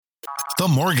The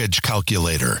Mortgage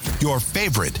Calculator, your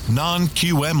favorite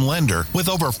non-QM lender with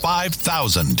over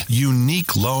 5,000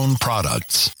 unique loan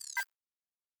products.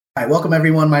 Hi, welcome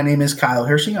everyone. My name is Kyle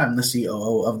Hershey. I'm the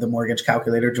COO of the Mortgage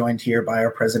Calculator, joined here by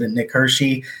our president, Nick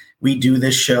Hershey. We do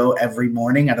this show every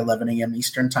morning at 11 a.m.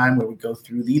 Eastern time where we go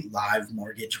through the live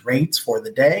mortgage rates for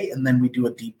the day, and then we do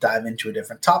a deep dive into a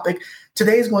different topic.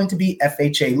 Today is going to be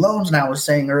FHA loans. Now, I was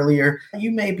saying earlier,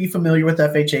 you may be familiar with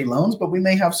FHA loans, but we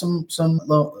may have some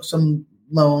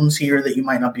loans here that you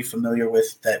might not be familiar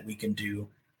with that we can do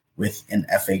with an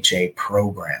FHA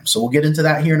program. So we'll get into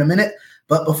that here in a minute.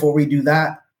 But before we do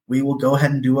that, we will go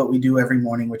ahead and do what we do every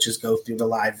morning, which is go through the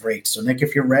live rates. So Nick,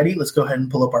 if you're ready, let's go ahead and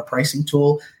pull up our pricing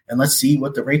tool and let's see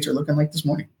what the rates are looking like this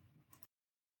morning.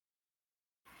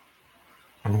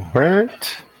 All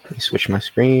right, let me switch my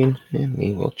screen and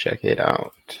we will check it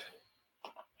out.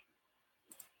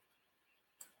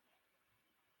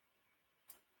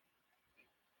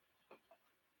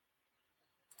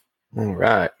 All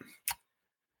right.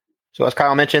 So as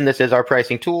Kyle mentioned, this is our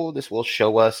pricing tool. This will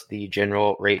show us the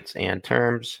general rates and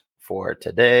terms for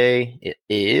today. It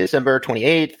is December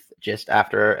 28th, just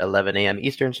after 11 a.m.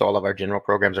 Eastern. So all of our general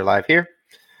programs are live here.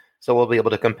 So we'll be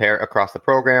able to compare across the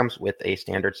programs with a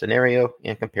standard scenario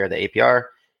and compare the APR.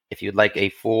 If you'd like a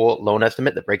full loan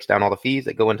estimate that breaks down all the fees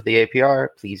that go into the APR,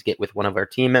 please get with one of our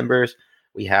team members.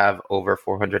 We have over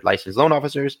 400 licensed loan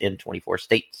officers in 24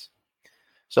 states.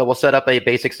 So we'll set up a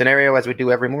basic scenario as we do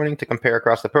every morning to compare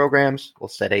across the programs. We'll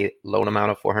set a loan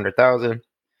amount of $400,000.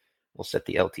 We'll set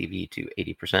the LTV to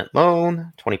 80%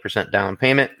 loan, 20% down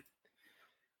payment,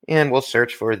 and we'll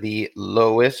search for the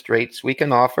lowest rates we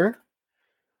can offer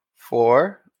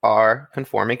for our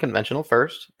conforming conventional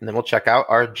first, and then we'll check out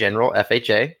our general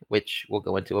FHA, which we'll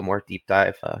go into a more deep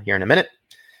dive here in a minute.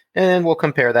 And we'll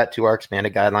compare that to our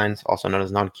expanded guidelines, also known as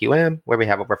non-QM, where we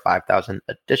have over 5,000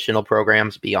 additional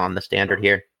programs beyond the standard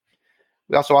here.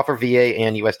 We also offer VA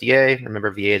and USDA.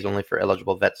 Remember, VA is only for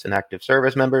eligible vets and active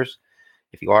service members.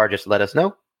 If you are, just let us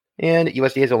know. And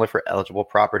USDA is only for eligible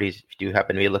properties. If you do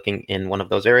happen to be looking in one of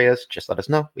those areas, just let us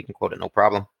know. We can quote it, no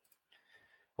problem.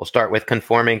 We'll start with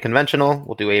conforming conventional.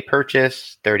 We'll do a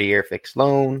purchase, 30-year fixed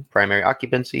loan, primary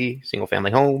occupancy,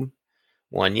 single-family home,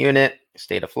 1 unit,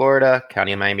 state of Florida,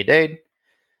 county of Miami-Dade.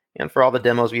 And for all the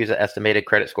demos, we use an estimated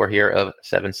credit score here of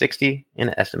 760 and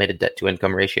an estimated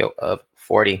debt-to-income ratio of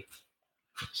 40.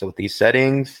 So with these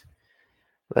settings,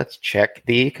 let's check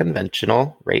the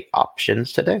conventional rate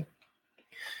options today.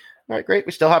 All right, great.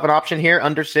 We still have an option here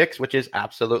under 6, which is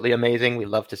absolutely amazing. We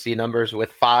love to see numbers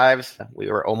with 5s.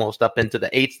 We were almost up into the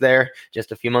 8s there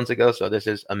just a few months ago. So this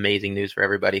is amazing news for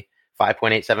everybody.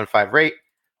 5.875 rate,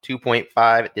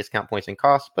 2.5 discount points and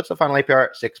costs, puts the final APR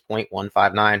at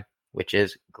 6.159, which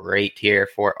is great here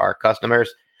for our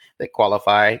customers that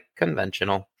qualify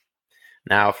conventional.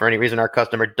 Now, for any reason our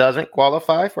customer doesn't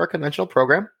qualify for a conventional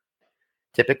program,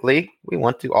 typically we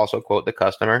want to also quote the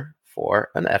customer for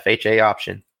an FHA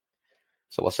option.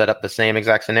 So we'll set up the same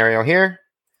exact scenario here,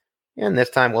 and this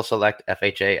time we'll select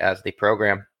FHA as the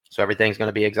program. So everything's going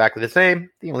to be exactly the same.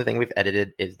 The only thing we've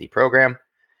edited is the program.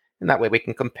 And that way we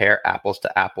can compare apples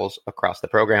to apples across the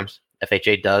programs.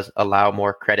 FHA does allow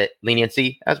more credit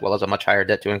leniency as well as a much higher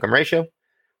debt to income ratio,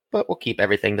 but we'll keep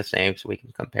everything the same so we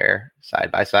can compare side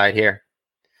by side here.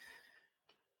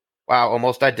 Wow,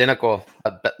 almost identical.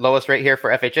 Lowest rate here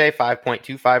for FHA,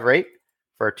 5.25 rate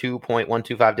for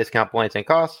 2.125 discount points and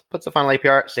costs, puts the final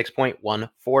APR at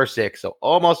 6.146. So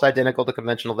almost identical to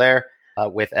conventional there.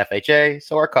 With FHA.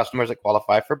 So our customers that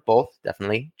qualify for both,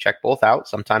 definitely check both out.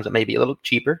 Sometimes it may be a little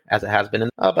cheaper as it has been,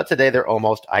 but today they're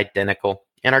almost identical.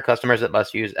 And our customers that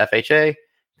must use FHA,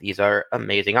 these are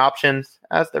amazing options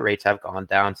as the rates have gone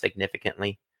down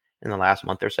significantly in the last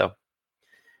month or so.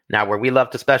 Now, where we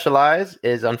love to specialize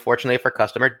is unfortunately if our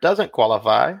customer doesn't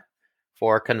qualify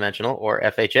for conventional or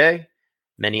FHA,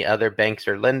 many other banks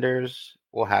or lenders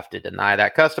will have to deny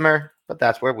that customer, but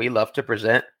that's where we love to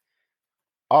present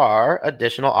are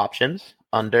additional options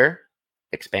under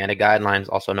expanded guidelines,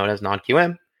 also known as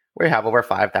non-QM, where we have over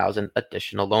 5,000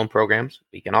 additional loan programs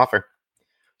we can offer.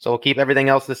 So we'll keep everything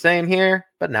else the same here,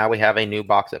 but now we have a new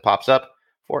box that pops up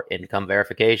for income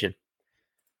verification.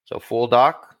 So full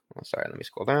doc, let me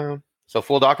scroll down. So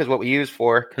full doc is what we use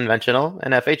for conventional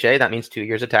and FHA. That means 2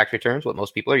 years of tax returns, what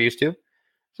most people are used to.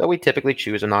 So we typically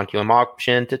choose a non-QM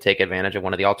option to take advantage of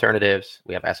one of the alternatives.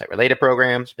 We have asset-related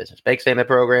programs, business bank statement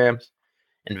programs,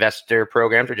 investor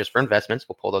programs are just for investments.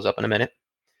 We'll pull those up in a minute.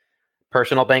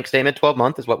 Personal bank statement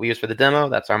 12-month is what we use for the demo.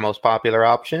 That's our most popular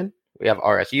option. We have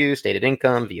RSU, stated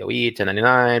income, VOE,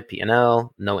 1099,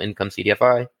 P&L, no income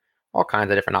CDFI, all kinds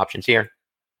of different options here.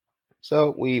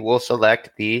 So we will select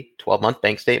the 12-month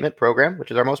bank statement program,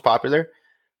 which is our most popular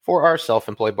for our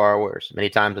self-employed borrowers. Many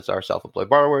times it's our self-employed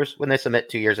borrowers when they submit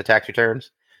 2 years of tax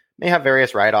returns, may have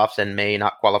various write-offs and may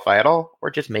not qualify at all, or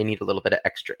just may need a little bit of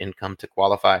extra income to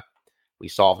qualify. We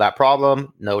solve that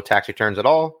problem, no tax returns at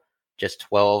all, just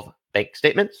 12 bank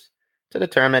statements to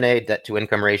determine a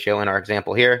debt-to-income ratio in our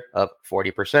example here of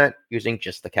 40% using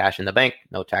just the cash in the bank,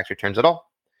 no tax returns at all.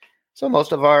 So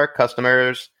most of our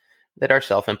customers that are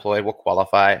self-employed will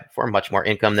qualify for much more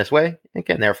income this way and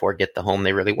can therefore get the home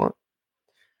they really want.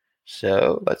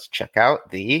 So let's check out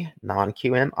the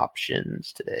non-QM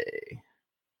options today.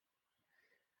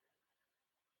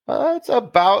 It's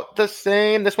about the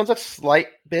same. This one's a slight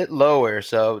bit lower,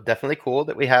 so definitely cool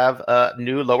that we have a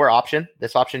new lower option.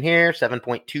 This option here,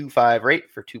 7.25 rate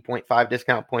for 2.5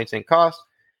 discount points in cost,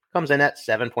 comes in at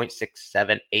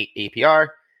 7.678 APR.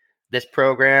 This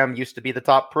program used to be the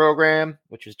top program,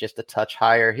 which was just a touch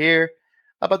higher here,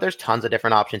 but there's tons of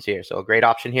different options here. So a great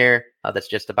option here that's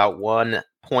just about 1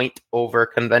 point over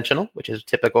conventional, which is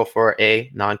typical for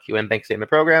a non-QM bank statement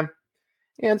program.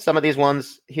 And some of these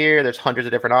ones here, there's hundreds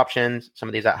of different options. Some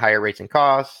of these at higher rates and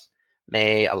costs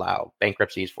may allow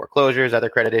bankruptcies, foreclosures, other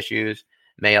credit issues,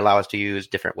 may allow us to use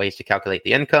different ways to calculate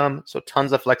the income. So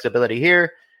tons of flexibility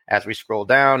here. As we scroll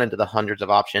down into the hundreds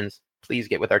of options, please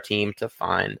get with our team to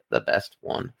find the best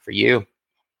one for you.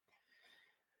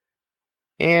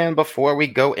 And before we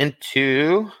go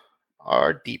into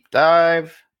our deep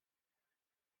dive,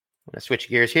 I'm going to switch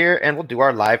gears here and we'll do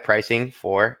our live pricing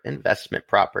for investment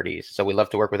properties. So we love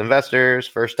to work with investors,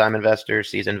 first-time investors,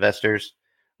 seasoned investors.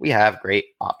 We have great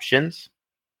options.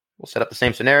 We'll set up the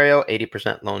same scenario,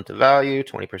 80% loan to value,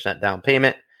 20% down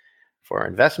payment for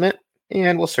investment.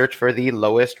 And we'll search for the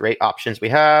lowest rate options we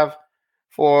have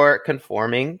for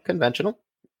conforming conventional,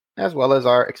 as well as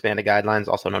our expanded guidelines,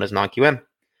 also known as non-QM.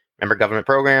 Remember, government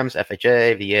programs,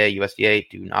 FHA, VA, USDA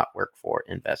do not work for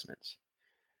investments.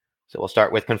 So we'll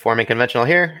start with conforming conventional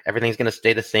here. Everything's going to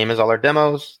stay the same as all our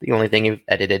demos. The only thing you've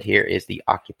edited here is the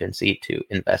occupancy to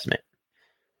investment.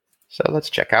 So let's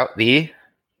check out the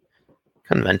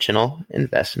conventional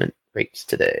investment rates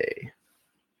today.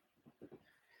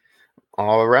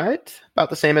 All right, about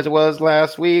the same as it was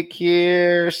last week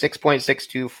here.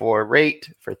 6.624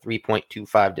 rate for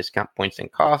 3.25 discount points in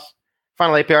cost.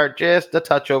 Final APR just a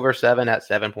touch over 7 at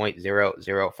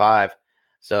 7.005.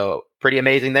 So pretty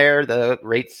amazing there. The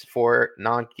rates for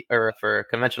for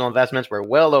conventional investments were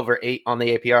well over 8 on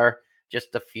the APR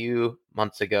just a few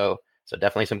months ago. So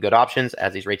definitely some good options.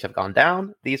 As these rates have gone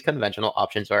down, these conventional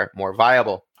options are more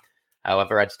viable.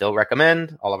 However, I'd still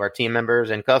recommend all of our team members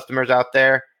and customers out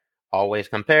there always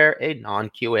compare a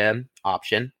non-QM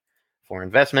option for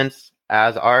investments,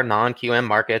 as our non-QM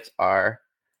markets are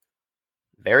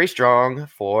very strong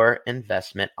for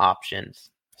investment options.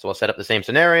 So we'll set up the same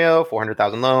scenario,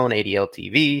 400,000 loan, 80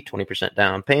 LTV, 20%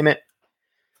 down payment.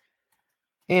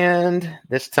 And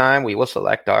this time we will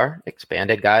select our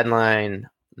expanded guideline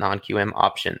non-QM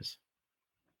options.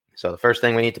 So the first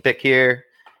thing we need to pick here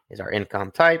is our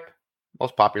income type,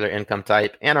 most popular income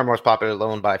type, and our most popular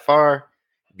loan by far,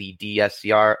 the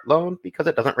DSCR loan, because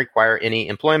it doesn't require any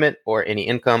employment or any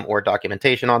income or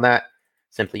documentation on that.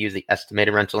 Simply use the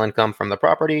estimated rental income from the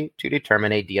property to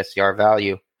determine a DSCR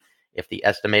value. If the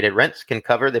estimated rents can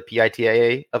cover the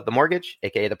PITAA of the mortgage,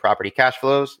 aka the property cash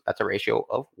flows, that's a ratio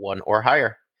of 1 or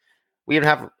higher. We even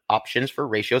have options for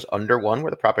ratios under 1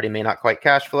 where the property may not quite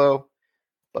cash flow.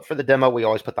 But for the demo, we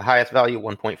always put the highest value,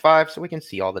 1.5, so we can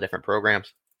see all the different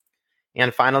programs.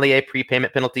 And finally, a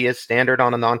prepayment penalty is standard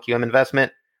on a non-QM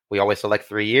investment. We always select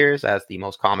 3 years as the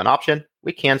most common option.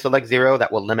 We can select 0,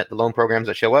 that will limit the loan programs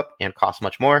that show up and cost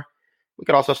much more. We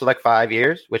could also select 5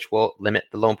 years, which will limit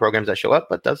the loan programs that show up,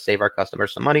 but does save our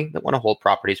customers some money that want to hold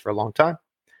properties for a long time.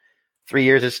 3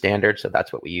 years is standard, so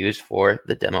that's what we use for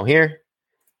the demo here.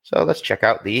 So let's check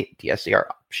out the DSCR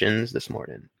options this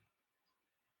morning.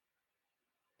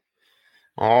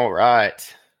 All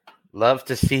right. Love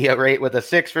to see a rate with a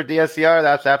 6 for DSCR.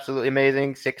 That's absolutely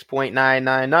amazing.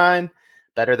 6.999.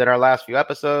 Better than our last few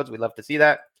episodes. We love to see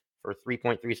that for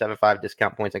 3.375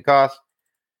 discount points and cost.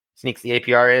 Sneaks the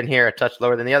APR in here a touch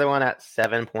lower than the other one at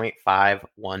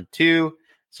 7.512.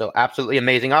 So absolutely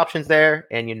amazing options there.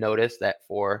 And you notice that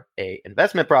for a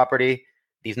investment property,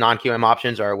 these non-QM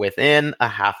options are within a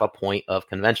half a point of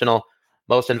conventional.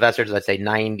 Most investors, let's say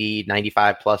 90,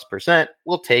 95+%,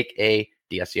 will take a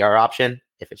DSCR option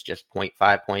if it's just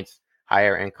 0.5 points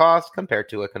higher in cost compared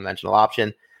to a conventional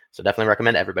option. So definitely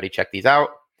recommend everybody check these out.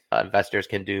 Investors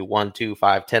can do 1, 2,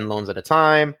 5, 10 loans at a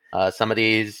time. Some of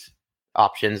these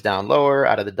options down lower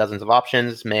out of the dozens of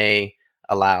options may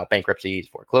allow bankruptcies,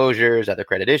 foreclosures, other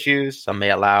credit issues. Some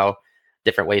may allow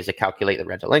different ways to calculate the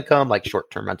rental income, like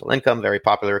short-term rental income, very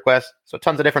popular request. So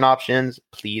tons of different options.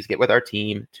 Please get with our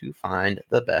team to find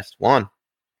the best one.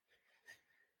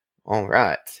 All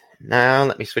right, now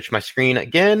let me switch my screen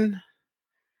again.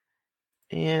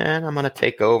 And I'm going to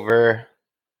take over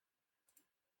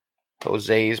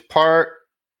Jose's part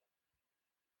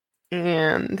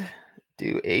and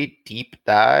do a deep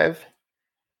dive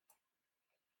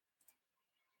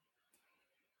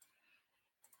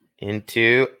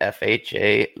into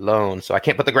FHA loans. So I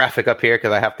can't put the graphic up here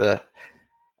because I have to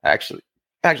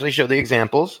actually show the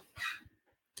examples.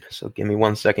 So give me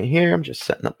 1 second here. I'm just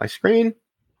setting up my screen.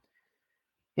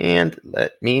 And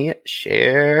let me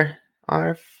share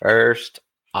our first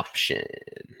option.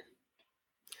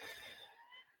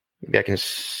 Maybe I can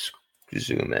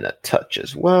zoom in a touch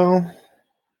as well.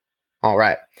 All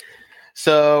right.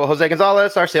 So Jose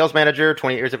Gonzalez, our sales manager,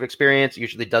 20 years of experience,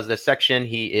 usually does this section.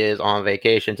 He is on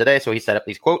vacation today, so he set up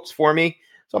these quotes for me.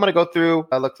 So I'm going to go through.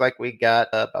 Looks like we got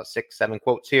about 6-7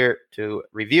 quotes here to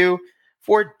review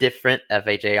for different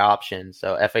FHA options.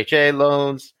 So FHA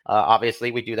loans, obviously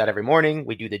we do that every morning.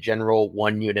 We do the general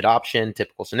 1-unit option,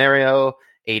 typical scenario,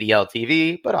 80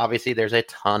 LTV, but obviously there's a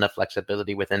ton of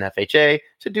flexibility within FHA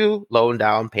to do loan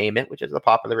down payment, which is a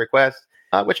popular request,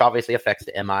 which obviously affects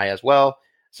the MI as well.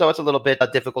 So it's a little bit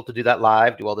difficult to do that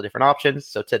live, do all the different options.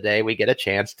 So today we get a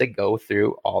chance to go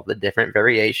through all the different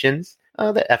variations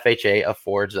that FHA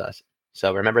affords us.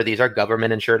 So remember, these are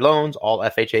government insured loans. All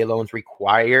FHA loans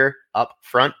require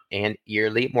upfront and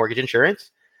yearly mortgage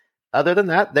insurance. Other than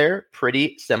that, they're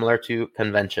pretty similar to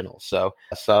conventional. So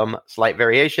some slight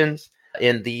variations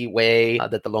in the way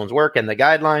that the loans work and the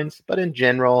guidelines, but in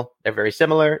general, they're very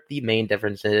similar. The main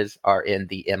differences are in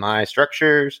the MI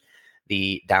structures,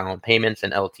 the down payments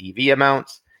and LTV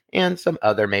amounts, and some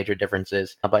other major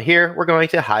differences. But here we're going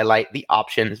to highlight the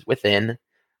options within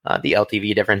the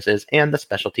LTV differences and the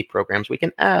specialty programs we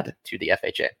can add to the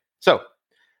FHA. So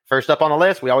first up on the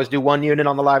list, we always do 1 unit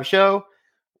on the live show.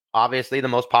 Obviously, the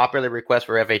most popular request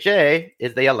for FHA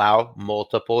is they allow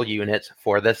multiple units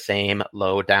for the same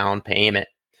low down payment.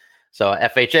 So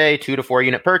FHA 2 to 4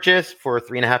 unit purchase for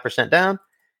 3.5% down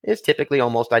is typically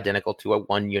almost identical to a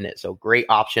 1 unit. So great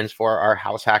options for our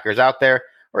house hackers out there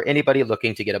or anybody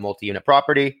looking to get a multi-unit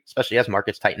property, especially as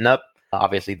markets tighten up.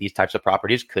 Obviously, these types of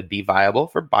properties could be viable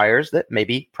for buyers that may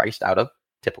be priced out of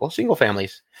typical single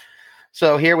families.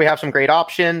 So here we have some great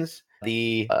options.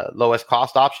 The lowest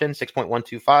cost option,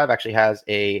 6.125, actually has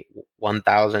a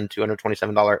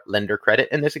 $1,227 lender credit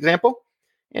in this example.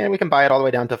 And we can buy it all the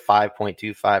way down to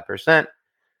 5.25%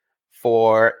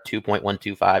 for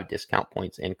 2.125 discount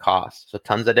points in cost. So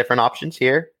tons of different options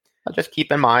here. Just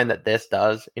keep in mind that this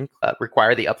does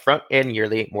require the upfront and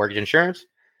yearly mortgage insurance.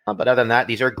 But other than that,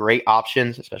 these are great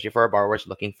options, especially for our borrowers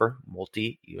looking for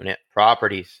multi-unit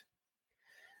properties.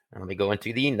 Now let me go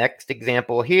into the next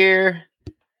example here,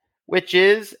 which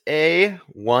is a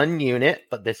 1 unit,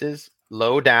 but this is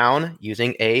low down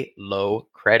using a low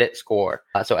credit score.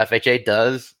 So FHA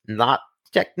does not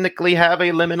technically have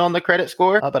a limit on the credit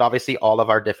score, but obviously all of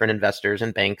our different investors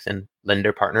and banks and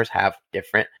lender partners have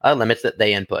different limits that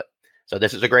they input. So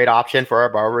this is a great option for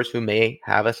our borrowers who may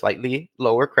have a slightly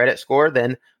lower credit score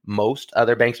than most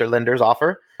other banks or lenders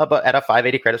offer. But at a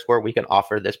 580 credit score, we can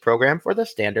offer this program for the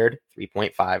standard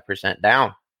 3.5%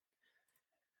 down.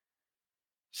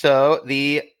 So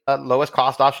the lowest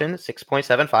cost option,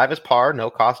 6.75 is par, no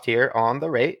cost here on the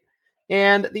rate.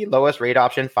 And the lowest rate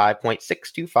option,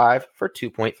 5.625 for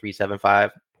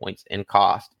 2.375 points in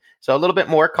cost. So a little bit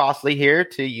more costly here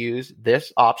to use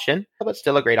this option, but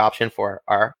still a great option for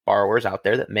our borrowers out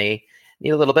there that may need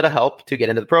a little bit of help to get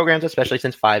into the programs, especially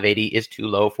since 580 is too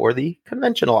low for the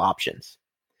conventional options.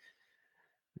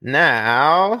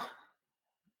 Now,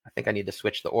 I think I need to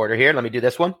switch the order here. Let me do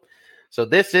this one. So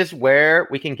this is where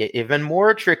we can get even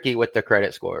more tricky with the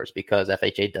credit scores because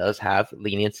FHA does have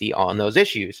leniency on those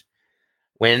issues.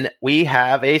 When we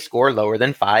have a score lower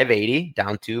than 580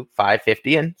 down to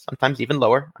 550 and sometimes even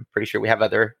lower, I'm pretty sure we have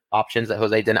other options that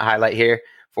Jose didn't highlight here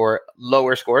for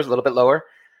lower scores, a little bit lower.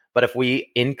 But if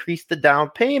we increase the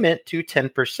down payment to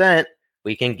 10%,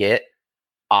 we can get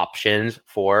options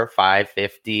for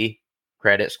 550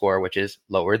 credit score, which is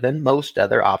lower than most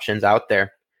other options out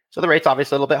there. So the rate's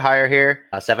obviously a little bit higher here.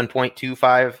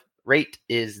 7.25 rate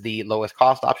is the lowest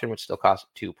cost option, which still costs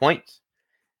 2 points.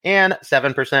 And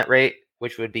 7% rate,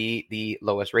 which would be the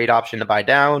lowest rate option to buy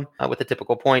down with the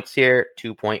typical points here,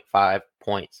 2.5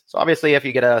 points. So obviously, if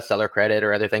you get a seller credit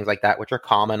or other things like that, which are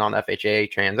common on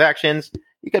FHA transactions,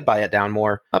 you could buy it down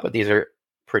more. But these are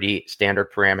pretty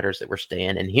standard parameters that we're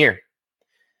staying in here.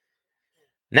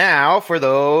 Now, for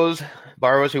those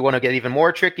borrowers who want to get even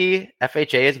more tricky,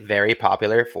 FHA is very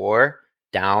popular for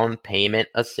down payment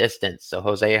assistance. So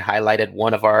Jose highlighted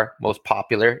one of our most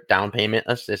popular down payment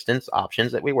assistance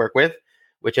options that we work with,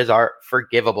 which is our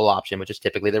forgivable option, which is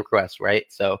typically the request, right?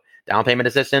 So down payment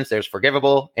assistance, there's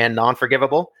forgivable and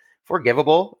non-forgivable.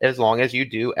 Forgivable, as long as you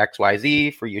do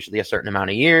XYZ for usually a certain amount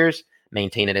of years,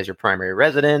 maintain it as your primary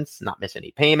residence, not miss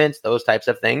any payments, those types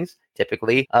of things.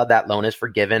 Typically, that loan is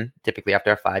forgiven, typically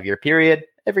after a 5-year period.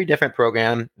 Every different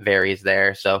program varies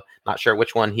there. So not sure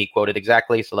which one he quoted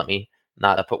exactly. So let me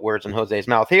not put words in Jose's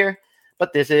mouth here.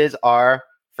 But this is our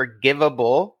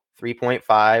forgivable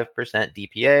 3.5%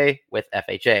 DPA with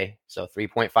FHA. So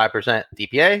 3.5%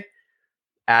 DPA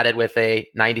added with a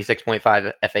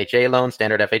 96.5 FHA loan,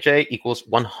 standard FHA, equals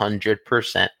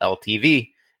 100% LTV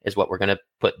is what we're going to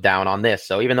put down on this.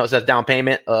 So even though it says down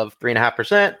payment of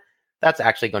 3.5%, that's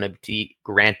actually going to be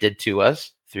granted to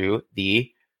us through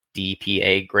the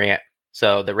DPA grant.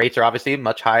 So the rates are obviously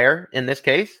much higher in this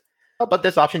case, but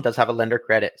this option does have a lender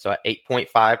credit. So at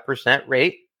 8.5%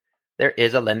 rate, there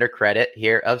is a lender credit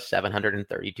here of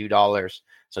 $732.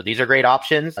 So these are great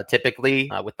options. Typically,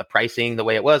 with the pricing the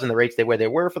way it was and the rates where they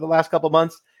were for the last couple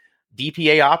months,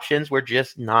 DPA options were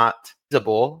just not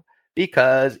feasible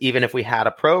because even if we had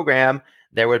a program,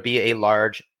 there would be a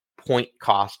large point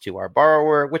cost to our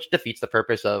borrower, which defeats the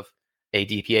purpose of a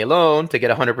DPA loan to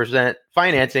get 100%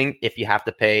 financing. If you have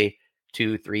to pay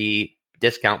 2-3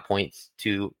 discount points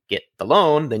to get the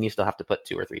loan, then you still have to put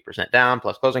 2 or 3% down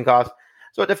plus closing costs.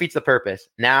 So it defeats the purpose.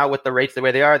 Now with the rates the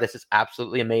way they are, this is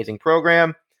absolutely amazing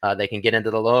program. They can get into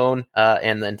the loan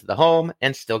and into the home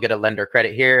and still get a lender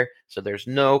credit here. So there's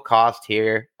no cost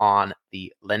here on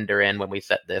the lender end when we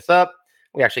set this up.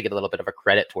 We actually get a little bit of a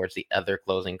credit towards the other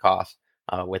closing costs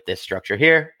with this structure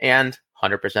here, and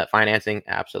 100% financing,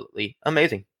 absolutely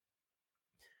amazing.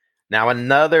 Now,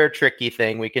 another tricky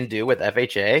thing we can do with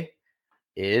FHA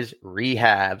is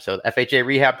rehab. So the FHA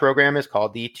rehab program is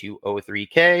called the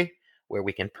 203K, where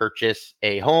we can purchase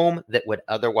a home that would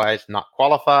otherwise not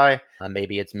qualify.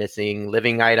 Maybe it's missing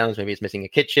living items. Maybe it's missing a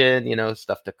kitchen,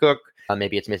 stuff to cook.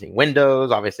 Maybe it's missing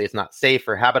windows. Obviously, it's not safe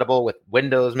or habitable with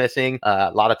windows missing.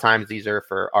 A lot of times these are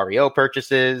for REO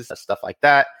purchases, stuff like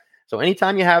that. So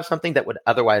anytime you have something that would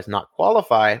otherwise not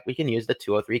qualify, we can use the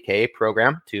 203K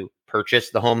program to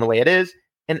purchase the home the way it is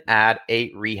and add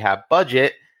a rehab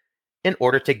budget in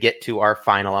order to get to our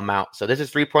final amount. So this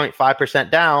is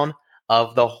 3.5% down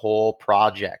of the whole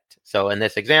project. So in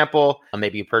this example,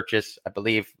 maybe you purchase, I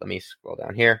believe, let me scroll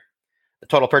down here. The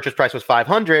total purchase price was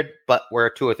 $500, but we're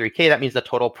at 203K. That means the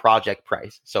total project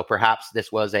price. So perhaps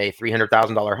this was a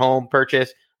 $300,000 home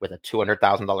purchase with a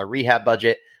 $200,000 rehab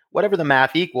budget. Whatever the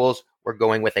math equals, we're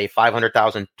going with a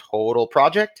 $500,000 total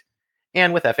project.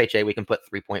 And with FHA, we can put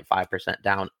 3.5%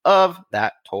 down of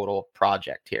that total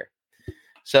project here.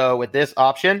 So with this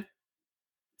option,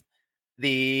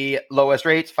 the lowest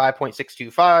rates,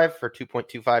 5.625 for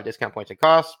 2.25 discount points and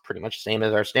costs, pretty much same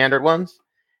as our standard ones.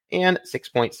 And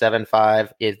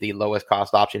 6.75 is the lowest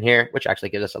cost option here, which actually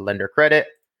gives us a lender credit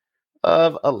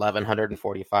of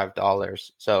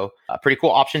 $1,145. So pretty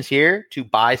cool options here to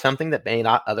buy something that may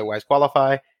not otherwise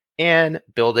qualify and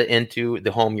build it into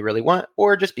the home you really want,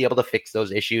 or just be able to fix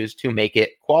those issues to make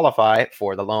it qualify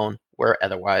for the loan where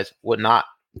otherwise would not.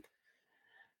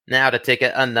 Now to take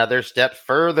it another step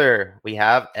further, we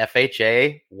have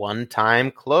FHA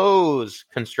one-time close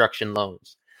construction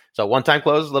loans. So one-time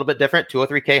close is a little bit different.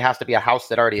 203K has to be a house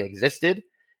that already existed,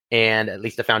 and at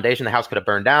least the foundation, the house could have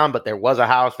burned down, but there was a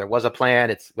house, there was a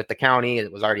plan, it's with the county,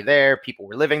 it was already there, people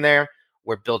were living there,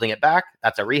 we're building it back.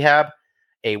 That's a rehab.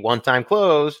 A one-time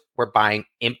close, we're buying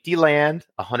empty land,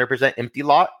 100% empty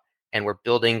lot, and we're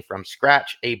building from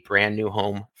scratch a brand new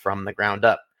home from the ground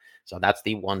up. So that's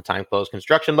the one-time close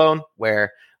construction loan,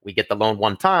 where we get the loan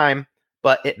one time,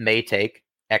 but it may take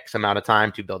X amount of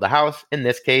time to build a house. In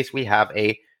this case, we have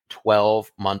a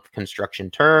 12-month construction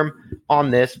term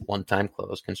on this one-time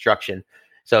close construction.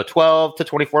 So 12 to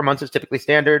 24 months is typically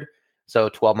standard. So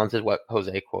 12 months is what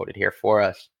Jose quoted here for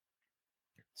us.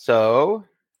 So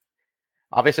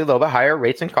obviously a little bit higher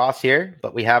rates and costs here,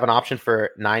 but we have an option for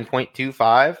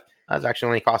 9.25. That's actually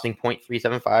only costing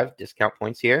 0.375 discount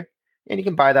points here. And you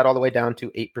can buy that all the way down to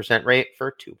 8% rate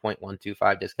for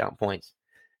 2.125 discount points.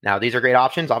 Now, these are great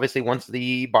options. Obviously, once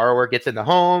the borrower gets in the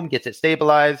home, gets it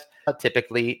stabilized,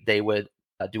 typically they would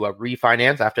do a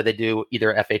refinance after they do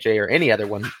either FHA or any other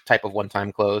type of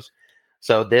one-time close.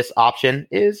 So this option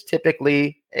is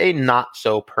typically a not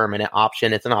so permanent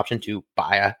option. It's an option to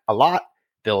buy a lot,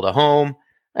 build a home,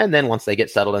 and then once they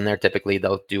get settled in there, typically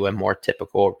they'll do a more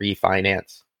typical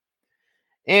refinance.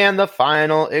 And the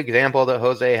final example that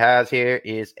Jose has here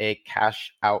is a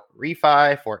cash out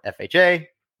refi for FHA,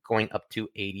 going up to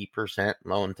 80%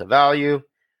 loan to value,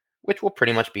 which will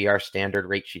pretty much be our standard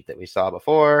rate sheet that we saw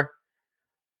before.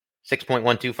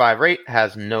 6.125 rate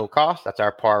has no cost. That's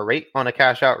our par rate on a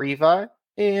cash out refi.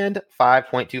 And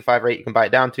 5.25 rate you can buy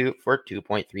it down to for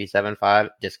 2.375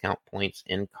 discount points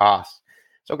in cost.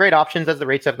 So great options as the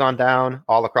rates have gone down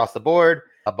all across the board.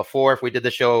 Before, if we did the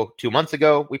show 2 months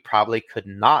ago, we probably could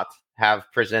not have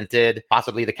presented.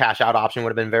 Possibly the cash out option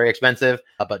would have been very expensive,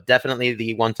 but definitely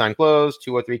the one-time close,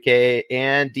 203K,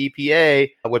 and DPA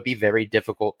would be very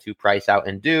difficult to price out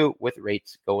and do with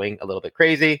rates going a little bit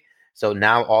crazy. So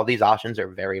now all these options are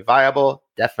very viable.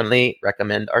 Definitely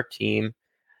recommend our team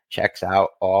checks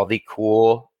out all the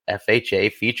cool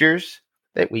FHA features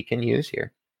that we can use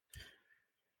here.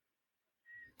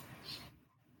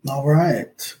 All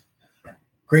right.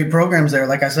 Great programs there.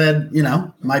 Like I said,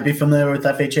 might be familiar with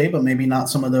FHA, but maybe not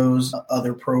some of those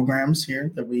other programs here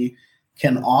that we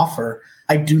can offer.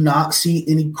 I do not see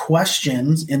any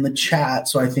questions in the chat,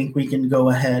 so I think we can go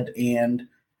ahead and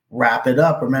wrap it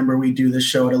up. Remember, we do this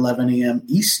show at 11 a.m.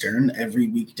 Eastern every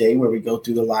weekday where we go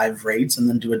through the live rates and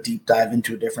then do a deep dive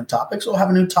into a different topic. So we'll have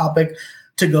a new topic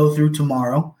to go through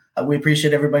tomorrow. We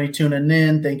appreciate everybody tuning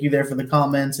in. Thank you there for the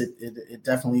comments. It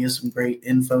definitely is some great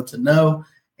info to know.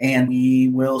 And we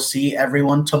will see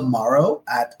everyone tomorrow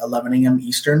at 11 a.m.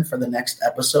 Eastern for the next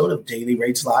episode of Daily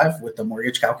Rates Live with the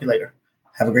Mortgage Calculator.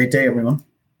 Have a great day, everyone.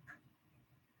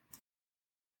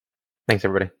 Thanks,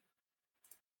 everybody.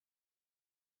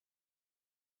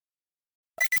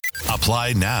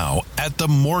 Apply now at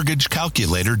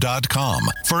themortgagecalculator.com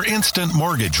for instant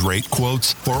mortgage rate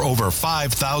quotes for over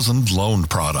 5,000 loan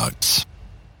products.